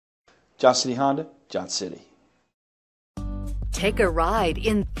Johnson City Honda, Johnson City. Take a ride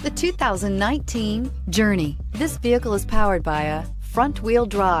in the 2019 Journey. This vehicle is powered by a front-wheel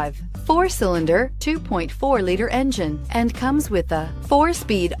drive, 4-cylinder, 2.4-liter engine, and comes with a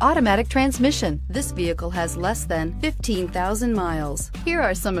 4-speed automatic transmission. This vehicle has less than 15,000 miles. Here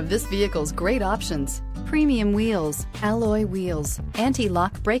are some of this vehicle's great options: premium wheels, alloy wheels,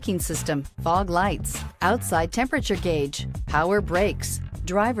 anti-lock braking system, fog lights, outside temperature gauge, power brakes,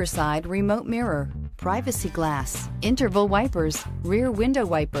 driver's side remote mirror, privacy glass, interval wipers, rear window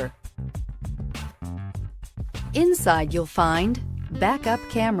wiper. Inside you'll find backup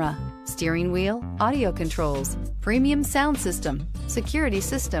camera, steering wheel audio controls, premium sound system, security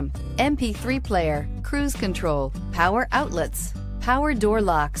system, MP3 player, cruise control, power outlets, power door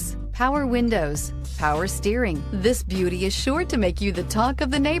locks, power windows, power steering. This beauty is sure to make you the talk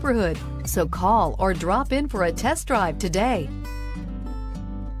of the neighborhood. So call or drop in for a test drive today.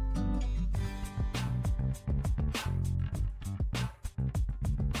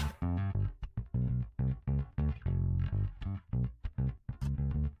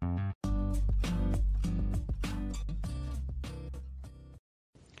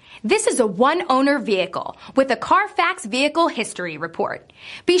 This is a one-owner vehicle with a CARFAX Vehicle History Report.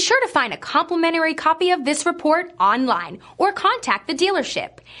 Be sure to find a complimentary copy of this report online or contact the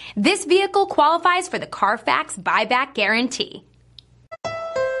dealership. This vehicle qualifies for the CARFAX Buyback Guarantee.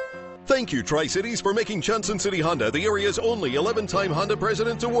 Thank you, Tri-Cities, for making Johnson City Honda the area's only 11-time Honda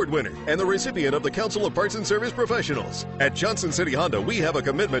President's Award winner and the recipient of the Council of Parts and Service Professionals. At Johnson City Honda, we have a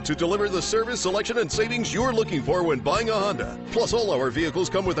commitment to deliver the service, selection, and savings you're looking for when buying a Honda. Plus, all our vehicles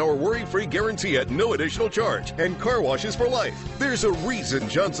come with our worry-free guarantee at no additional charge and car washes for life. There's a reason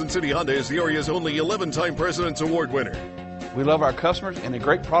Johnson City Honda is the area's only 11-time President's Award winner. We love our customers and the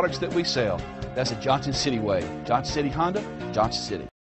great products that we sell. That's the Johnson City way. Johnson City Honda, Johnson City.